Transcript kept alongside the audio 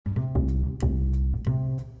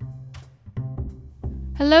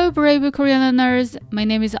Hello, brave Korean learners. My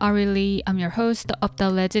name is Ari Lee. I'm your host of the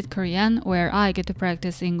Legit Korean, where I get to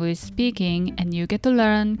practice English speaking and you get to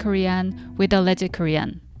learn Korean with the Legit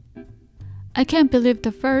Korean. I can't believe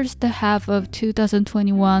the first half of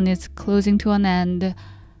 2021 is closing to an end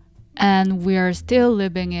and we are still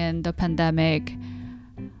living in the pandemic.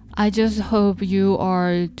 I just hope you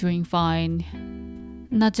are doing fine.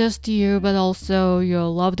 Not just you, but also your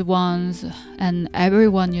loved ones and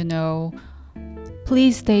everyone you know.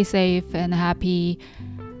 Please stay safe and happy.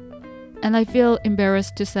 And I feel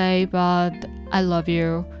embarrassed to say, but I love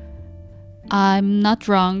you. I'm not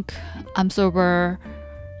drunk. I'm sober.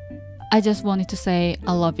 I just wanted to say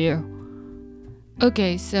I love you.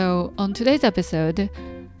 Okay, so on today's episode,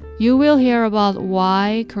 you will hear about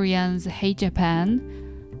why Koreans hate Japan.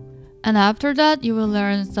 And after that, you will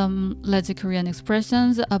learn some Legit Korean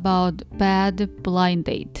expressions about bad blind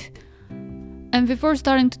date. And before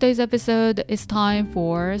starting today's episode, it's time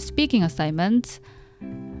for speaking assignments.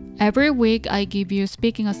 Every week, I give you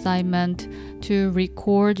speaking assignment to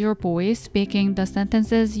record your voice speaking the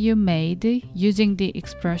sentences you made using the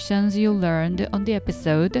expressions you learned on the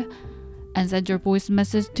episode and send your voice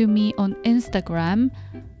message to me on Instagram.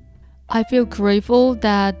 I feel grateful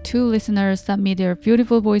that 2 listeners sent me their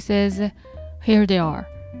beautiful voices. Here they are.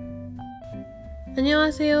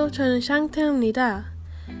 안녕하세요. 저는 샹태입니다.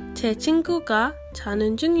 제 친구가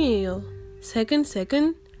자는 중이에요.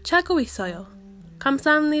 새근새근 자고 있어요.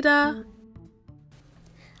 감사합니다.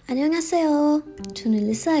 안녕하세요. 저는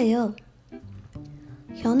리사예요.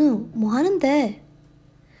 현우, 뭐 하는데?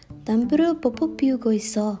 남부를 뽀뽀 피우고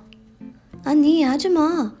있어. 아니,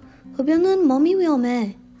 하지마. 흡연은 몸이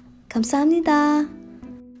위험해. 감사합니다.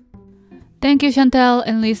 Thank you, Chantel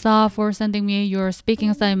and Lisa, for sending me your speaking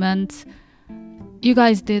assignments. You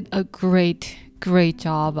guys did a great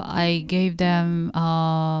job. I gave them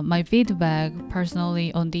my feedback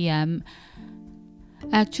personally on DM.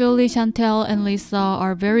 Actually, Chantel and Lisa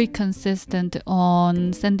are very consistent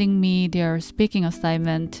on sending me their speaking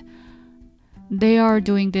assignment. They are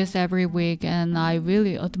doing this every week and I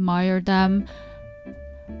really admire them.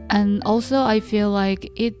 And also, I feel like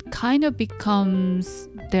it kind of becomes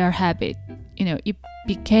their habit. It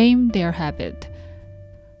became their habit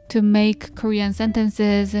to make Korean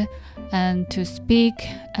sentences and to speak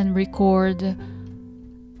and record.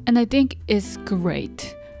 And I think it's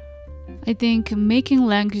great. I think making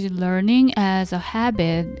language learning as a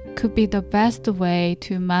habit could be the best way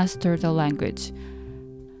to master the language.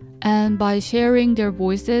 And by sharing their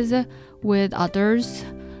voices with others,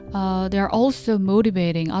 they're also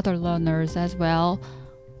motivating other learners as well.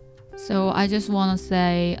 So I just want to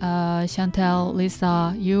say, Chantel,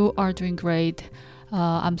 Lisa, you are doing great.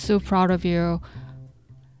 I'm so proud of you.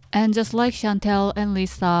 And just like Chantel and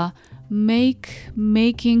Lisa,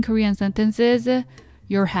 making Korean sentences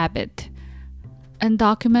your habit. And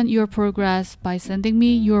document your progress by sending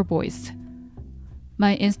me your voice.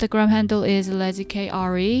 My Instagram handle is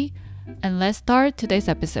LegitKRE. And let's start today's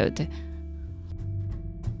episode.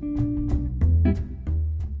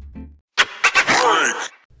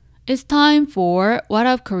 It's time for What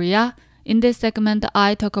Up Korea? In this segment,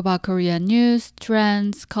 I talk about Korean news,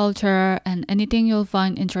 trends, culture, and anything you'll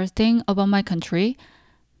find interesting about my country.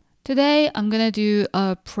 Today, I'm gonna do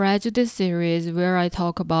a prejudice series where I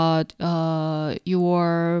talk about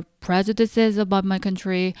your prejudices about my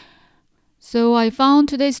country. So I found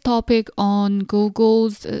today's topic on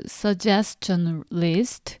Google's suggestion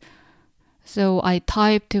list. So I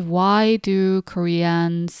typed, why do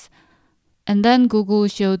Koreans... And then Google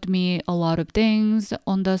showed me a lot of things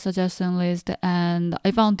on the suggestion list and I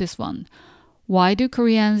found this one. Why do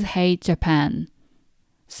Koreans hate Japan?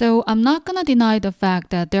 So I'm not gonna deny the fact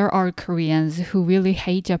that there are Koreans who really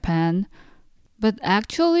hate Japan. But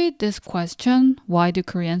actually this question, why do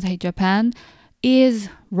Koreans hate Japan, is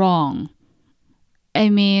wrong. I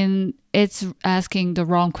mean, it's asking the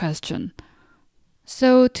wrong question.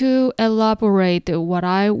 So to elaborate what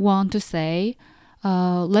I want to say,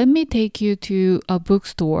 let me take you to a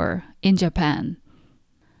bookstore in Japan.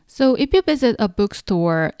 So if you visit a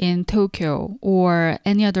bookstore in Tokyo or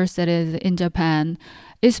any other cities in Japan,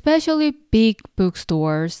 especially big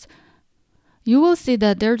bookstores, you will see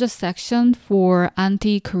that there's a section for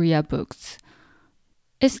anti-Korea books.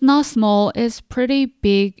 It's not small, it's pretty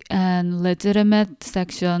big and legitimate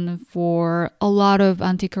section for a lot of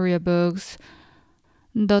anti-Korea books.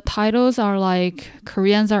 The titles are like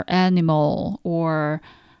Koreans are animal or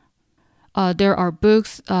there are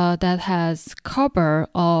books that has cover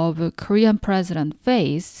of Korean president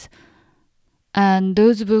face. And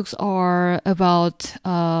those books are about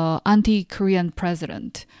anti-Korean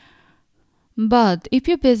president. But if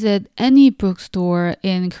you visit any bookstore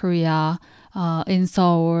in Korea, in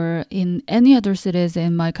Seoul, in any other cities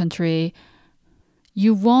in my country,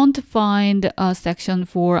 you won't find a section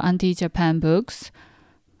for anti-Japan books.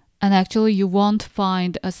 And actually, you won't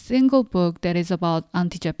find a single book that is about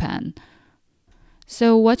anti-Japan.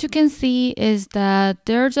 So what you can see is that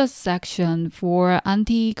there's a section for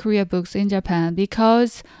anti-Korea books in Japan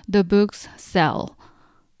because the books sell.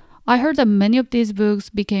 I heard that many of these books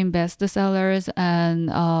became bestsellers and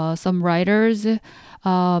some writers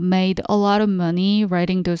made a lot of money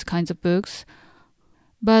writing those kinds of books.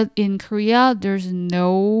 But in Korea, there's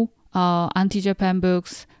no anti-Japan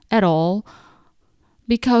books at all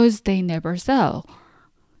because they never sell.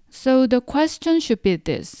 So the question should be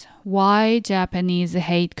this: why Japanese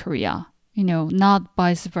hate Korea? Not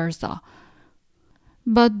vice versa.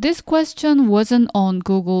 But this question wasn't on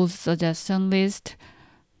Google's suggestion list,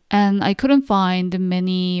 and I couldn't find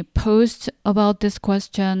many posts about this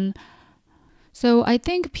question. So I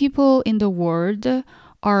think people in the world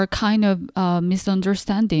are kind of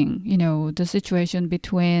misunderstanding, the situation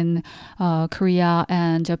between Korea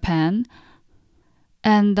and Japan.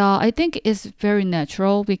 And I think it's very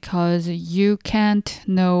natural because you can't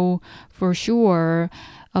know for sure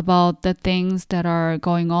about the things that are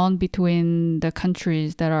going on between the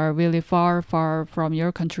countries that are really far, far from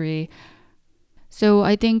your country. So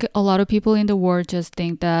I think a lot of people in the world just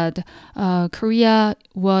think that Korea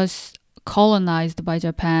was colonized by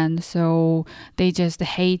Japan, so they just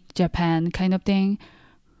hate Japan kind of thing.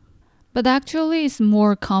 But actually, it's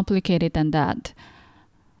more complicated than that.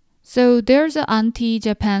 So there's an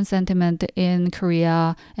anti-Japan sentiment in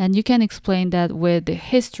Korea, and you can explain that with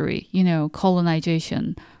history,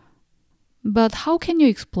 colonization. But how can you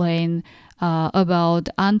explain about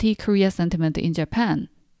anti-Korea sentiment in Japan?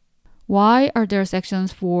 Why are there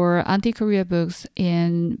sections for anti-Korea books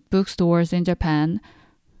in bookstores in Japan?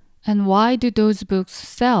 And why do those books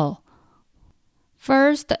sell?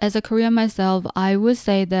 First, as a Korean myself, I would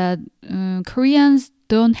say that Koreans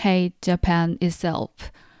don't hate Japan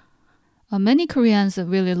itself. Many Koreans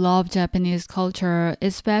really love Japanese culture,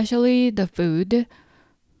 especially the food.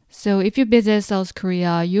 So if you visit South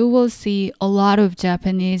Korea, you will see a lot of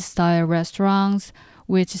Japanese-style restaurants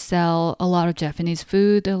which sell a lot of Japanese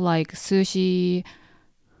food like sushi.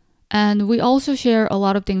 And we also share a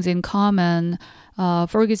lot of things in common.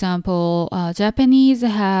 For example, Japanese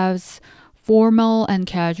has formal and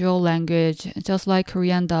casual language, just like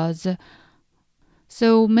Korean does.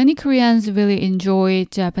 So many Koreans really enjoy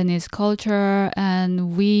Japanese culture,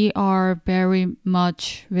 and we are very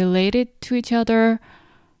much related to each other.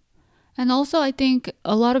 And also, I think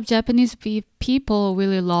a lot of Japanese people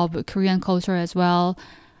really love Korean culture as well.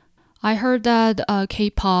 I heard that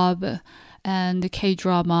K-pop and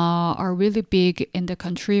K-drama are really big in the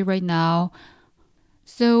country right now.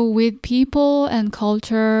 So with people and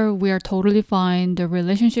culture, we are totally fine. The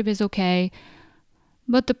relationship is okay.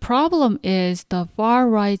 But the problem is the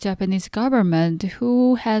far-right Japanese government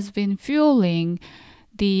who has been fueling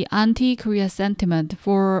the anti-Korea sentiment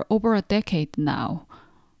for over a decade now.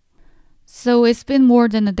 So it's been more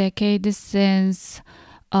than a decade since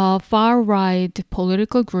a far-right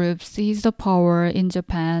political group seized the power in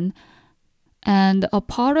Japan, and a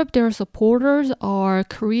part of their supporters are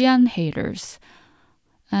Korean haters.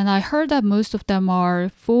 And I heard that most of them are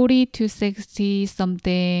 40 to 60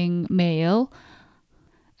 something male,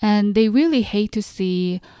 and they really hate to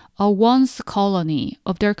see a once colony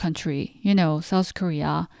of their country, South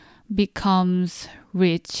Korea, becomes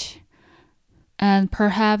rich and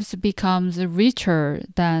perhaps becomes richer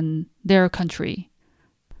than their country.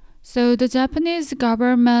 So the Japanese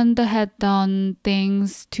government had done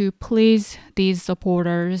things to please these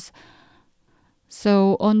supporters.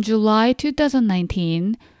 So on July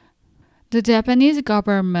 2019, the Japanese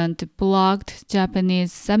government blocked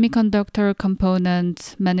Japanese semiconductor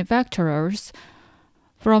component manufacturers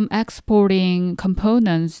from exporting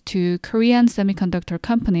components to Korean semiconductor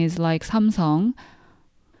companies like Samsung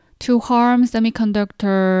to harm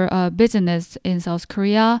semiconductor business in South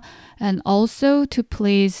Korea and also to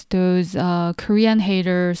please those Korean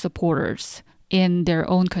hater supporters in their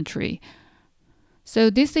own country. So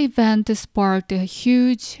this event sparked a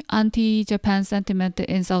huge anti-Japan sentiment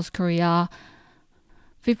in South Korea.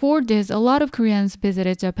 Before this, a lot of Koreans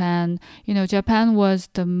visited Japan. Japan was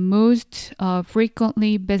the most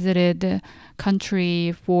frequently visited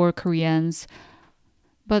country for Koreans.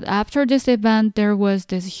 But after this event, there was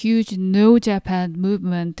this huge No Japan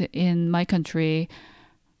movement in my country.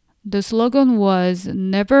 The slogan was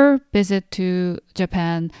never visit to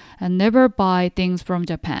Japan and never buy things from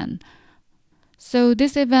Japan. So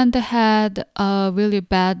this event had a really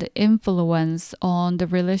bad influence on the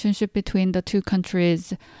relationship between the two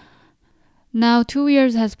countries. Now 2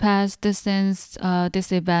 years has passed since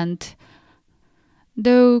this event.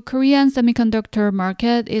 Though Korean semiconductor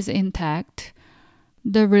market is intact,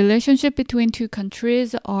 the relationship between two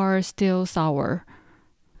countries are still sour.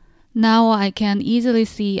 Now I can easily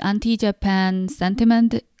see anti-Japan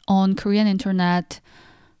sentiment on Korean internet,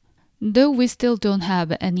 though we still don't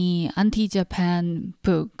have any anti-Japan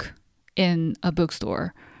book in a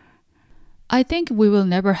bookstore. I think we will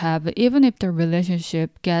never have, even if the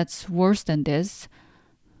relationship gets worse than this.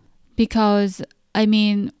 Because,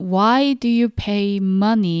 why do you pay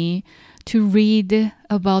money to read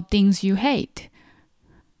about things you hate?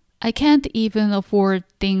 I can't even afford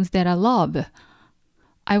things that I love.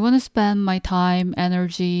 I want to spend my time,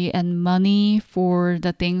 energy, and money for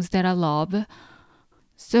the things that I love.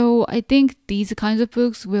 So I think these kinds of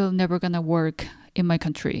books will never gonna work in my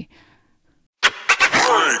country.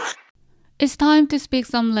 It's time to speak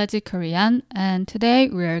some legit Korean, and today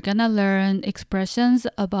we're gonna learn expressions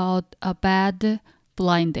about a bad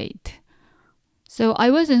blind date. So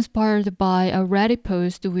I was inspired by a Reddit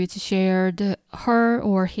post which shared her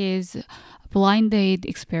or his blind date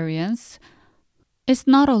experience. It's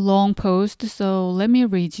not a long post, so let me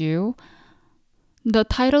read you. The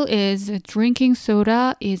title is Drinking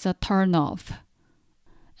Soda is a Turn Off.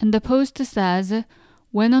 And the post says,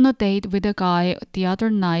 went on a date with a guy the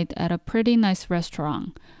other night at a pretty nice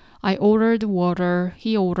restaurant. I ordered water,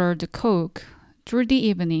 he ordered Coke. Through the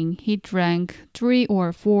evening, he drank 3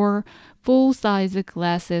 or 4 full-size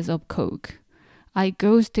glasses of Coke. I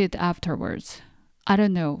ghosted afterwards. I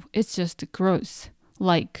don't know, it's just gross.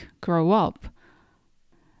 Like, grow up.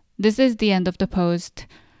 This is the end of the post.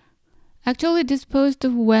 Actually, this post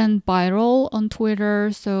went viral on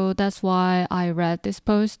Twitter, so that's why I read this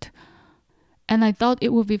post. And I thought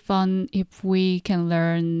it would be fun if we can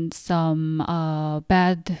learn some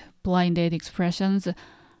bad blind date expressions.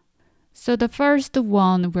 So the first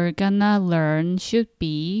one we're gonna learn should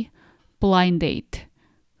be blind date.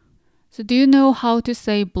 So do you know how to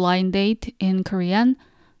say blind date in Korean?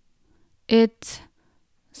 It's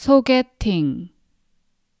소개팅.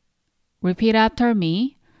 Repeat after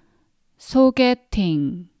me.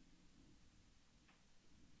 소개팅.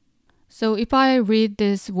 So if I read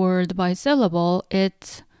this word by syllable,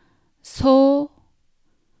 it's 소개팅.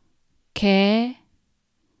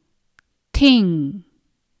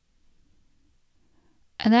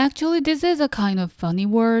 And actually this is a kind of funny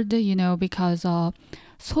word, because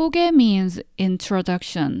소개 means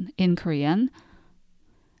introduction in Korean.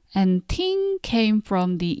 And ting came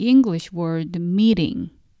from the English word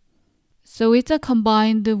meeting. So it's a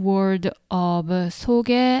combined word of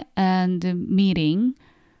소개 and meeting.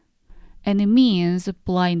 And it means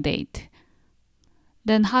blind date.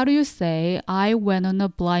 Then how do you say, I went on a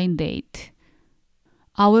blind date?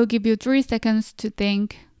 I will give you 3 seconds to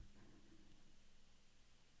think.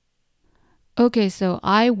 Okay, so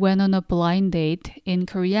I went on a blind date in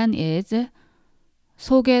Korean is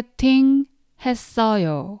소개팅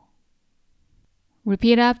했어요.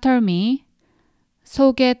 Repeat after me.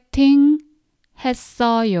 소개팅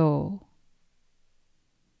했어요.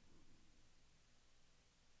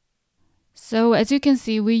 So as you can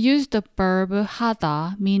see, we use the verb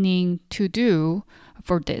하다, meaning to do,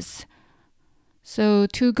 for this. So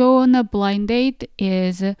to go on a blind date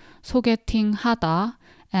is 소개팅 하다,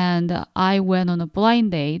 and I went on a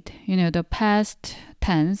blind date. The past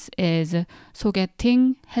tense is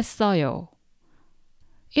소개팅 했어요.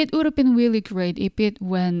 It would have been really great if it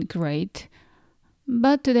went great.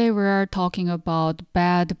 But today we are talking about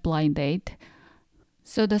bad blind date.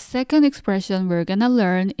 So the second expression we're gonna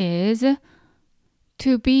learn is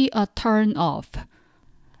to be a turn off.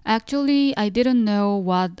 Actually, I didn't know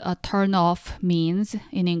what a turn off means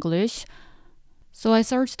in English. So I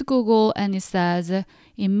searched Google and it says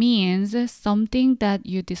it means something that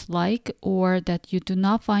you dislike or that you do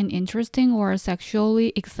not find interesting or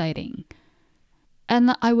sexually exciting.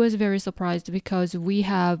 And I was very surprised because we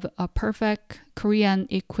have a perfect Korean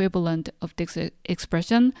equivalent of this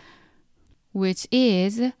expression, which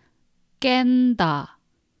is 깬다.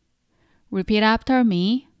 Repeat after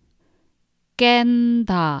me.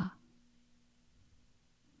 깬다.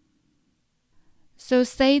 So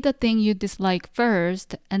say the thing you dislike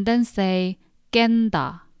first and then say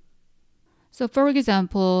깬다. So for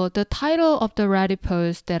example, the title of the Reddit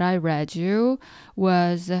post that I read you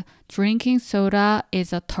was Drinking Soda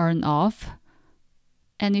is a Turn Off.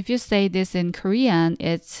 And if you say this in Korean,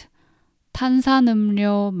 it's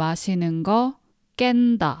탄산음료 마시는 거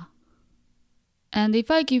깬다. And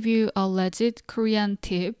if I give you a legit Korean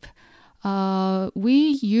tip,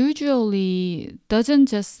 we usually doesn't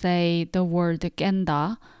just say the word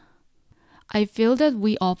깬다. I feel that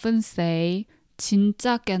we often say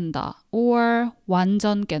진짜 깬다 or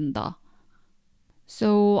완전 깬다.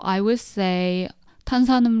 So I would say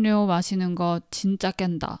탄산음료 마시는 거 진짜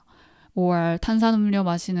깬다 or 탄산음료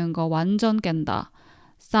마시는 거 완전 깬다.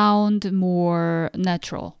 Sound more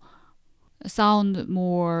natural. Sound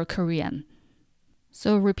more Korean.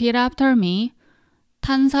 So repeat after me.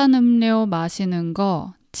 탄산음료 마시는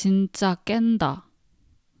거 진짜 깬다.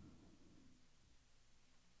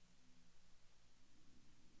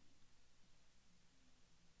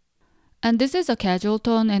 And this is a casual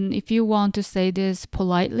tone, and if you want to say this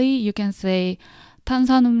politely, you can say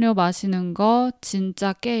탄산음료 마시는 거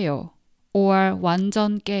진짜 깨요 or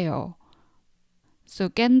완전 깨요. So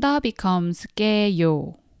깬다 becomes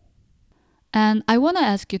깨요. And I want to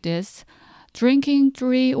ask you this. Drinking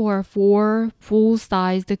 3 or 4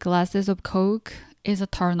 full-sized glasses of Coke is a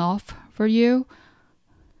turn-off for you?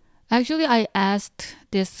 Actually, I asked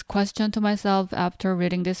this question to myself after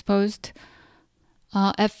reading this post.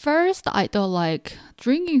 At first, I thought like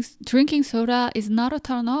drinking soda is not a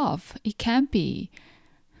turn-off. It can't be.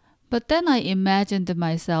 But then I imagined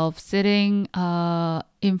myself sitting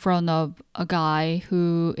in front of a guy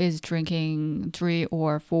who is drinking 3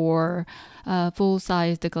 or 4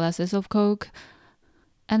 full-sized glasses of Coke.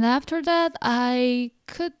 And after that, I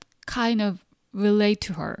could kind of relate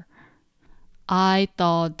to her. I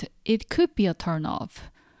thought it could be a turn-off.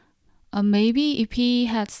 Maybe if he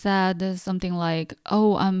had said something like,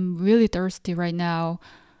 oh, I'm really thirsty right now,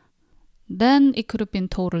 then it could have been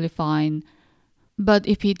totally fine. But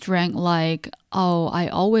if he drank like, oh, I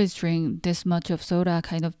always drink this much of soda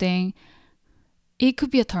kind of thing, it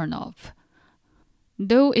could be a turn-off.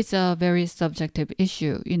 Though it's a very subjective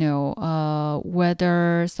issue,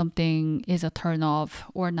 whether something is a turn-off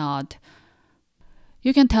or not.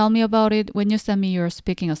 You can tell me about it when you send me your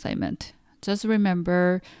speaking assignment. Just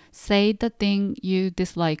remember, say the thing you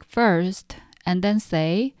dislike first, and then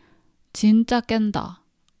say 진짜 깬다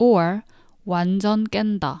or 완전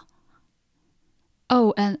깬다.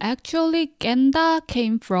 Oh, and actually 깬다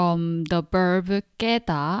came from the verb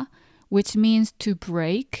깨다, which means to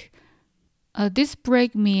break. This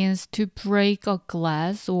break means to break a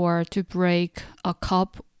glass or to break a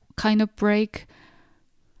cup kind of break.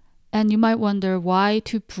 And you might wonder why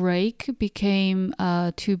to break became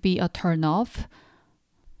to be a turn-off.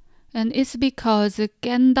 And it's because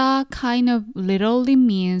깬다 kind of literally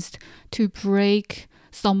means to break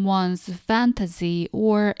someone's fantasy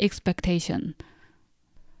or expectation.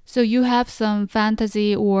 So you have some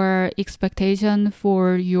fantasy or expectation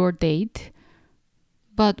for your date,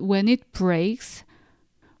 but when it breaks,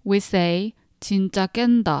 we say 진짜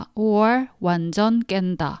깬다 or 완전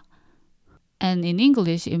깬다. And in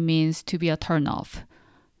English, it means to be a turn-off.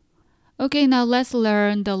 Okay, now let's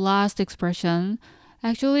learn the last expression.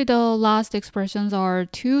 Actually, the last expressions are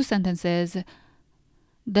 2 sentences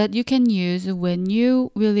that you can use when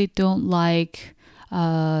you really don't like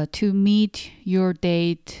to meet your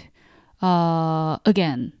date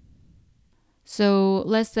again. So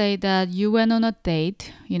let's say that you went on a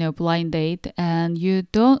date, blind date, and you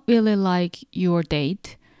don't really like your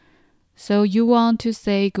date. So you want to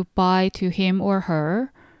say goodbye to him or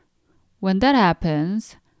her. When that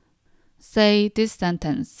happens, say this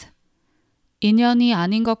sentence. 인연이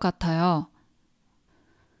아닌 것 같아요.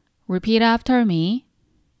 Repeat after me.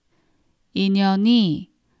 인연이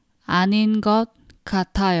아닌 것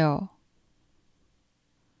같아요.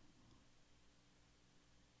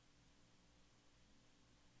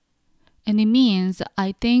 And it means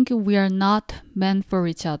I think we are not meant for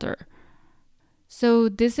each other. So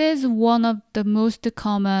this is one of the most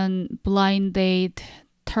common blind date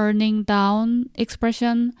turning down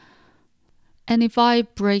expression. And if I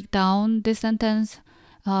break down this sentence,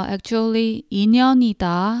 actually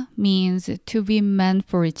인연이다 means to be meant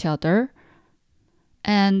for each other.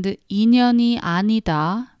 And 인연이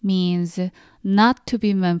아니다 means not to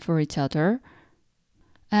be meant for each other.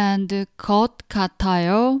 And 것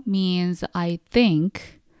같아요 means I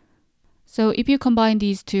think. So if you combine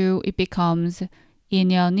these two, it becomes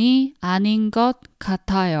인연이 아닌 것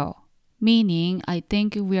같아요, meaning I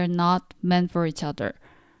think we are not meant for each other.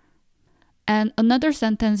 And another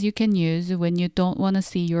sentence you can use when you don't want to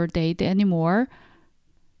see your date anymore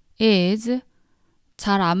is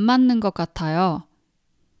잘 안 맞는 것 같아요.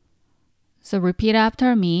 So repeat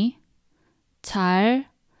after me. 잘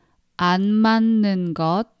안 맞는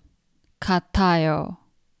것 같아요.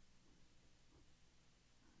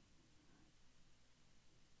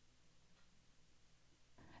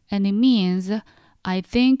 And it means I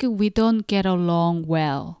think we don't get along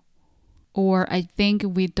well. or I think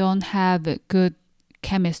we don't have good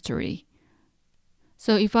chemistry.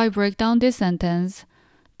 So if I break down this sentence,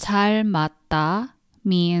 잘 맞다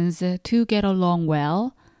means to get along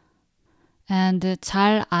well, and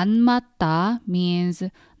잘 안 맞다 means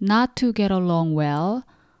not to get along well,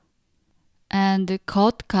 and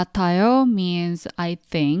것 같아요 means I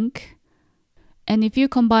think. And if you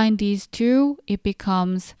combine these two, it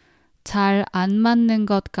becomes 잘 안 맞는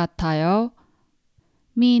것 같아요,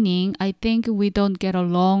 meaning I think we don't get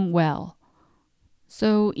along well.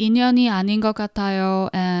 So 인연이 아닌 것 같아요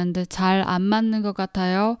and 잘 안 맞는 것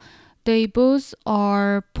같아요, they both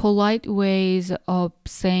are polite ways of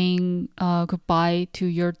saying goodbye to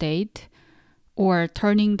your date or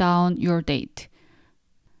turning down your date.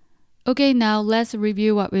 Okay, now let's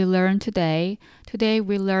review what we learned today. Today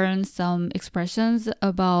we learned some expressions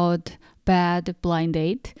about bad blind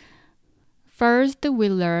date. First, we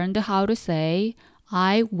learned how to say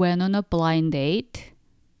I went on a blind date.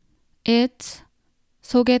 It's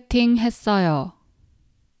소개팅 했어요.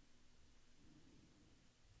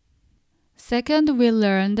 Second, we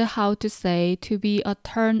learned how to say to be a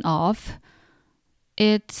turn off.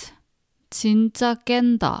 It's 진짜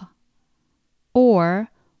깬다 or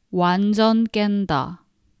완전 깬다.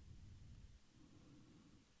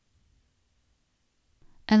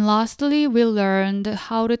 And lastly, we learned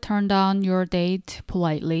how to turn down your date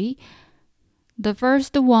politely. The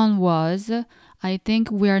first one was, I think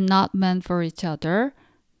we're not meant for each other.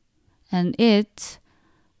 And it's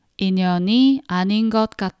인연이 아닌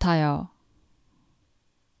것 같아요.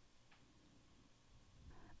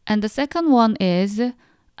 And the second one is,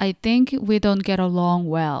 I think we don't get along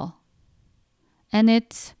well. And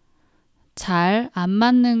it's 잘 안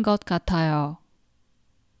맞는 것 같아요.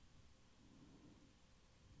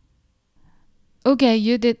 Okay,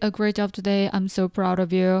 you did a great job today. I'm so proud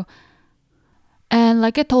of you. And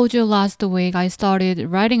like I told you last week, I started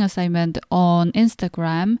writing assignment on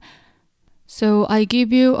Instagram. So I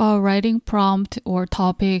give you a writing prompt or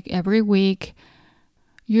topic every week.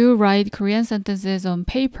 You write Korean sentences on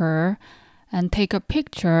paper and take a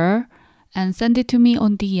picture and send it to me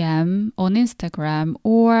on DM on Instagram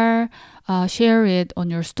or share it on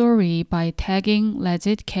your story by tagging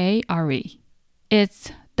LegitKRE.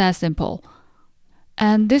 It's that simple.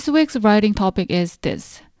 And this week's writing topic is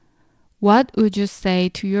this. What would you say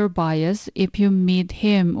to your bias if you meet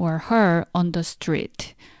him or her on the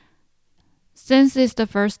street? Since it's the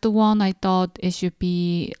first one, I thought it should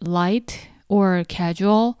be light or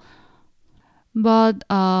casual. But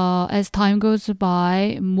as time goes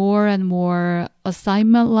by, more and more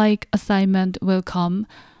assignment will come,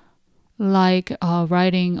 like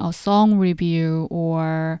writing a song review,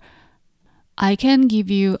 or I can give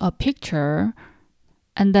you a picture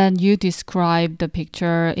and then you describe the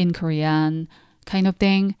picture in Korean, kind of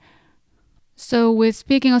thing. So with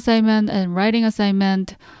speaking assignment and writing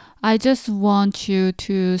assignment, I just want you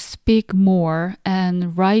to speak more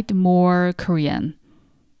and write more Korean,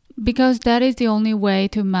 because that is the only way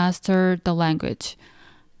to master the language.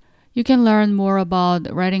 You can learn more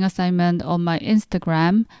about writing assignment on my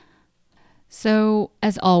Instagram. So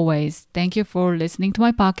as always, thank you for listening to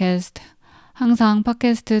my podcast. 항상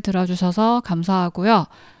팟캐스트 들어주셔서 감사하고요.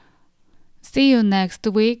 See you next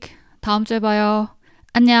week. 다음 주에 봐요.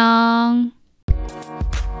 안녕.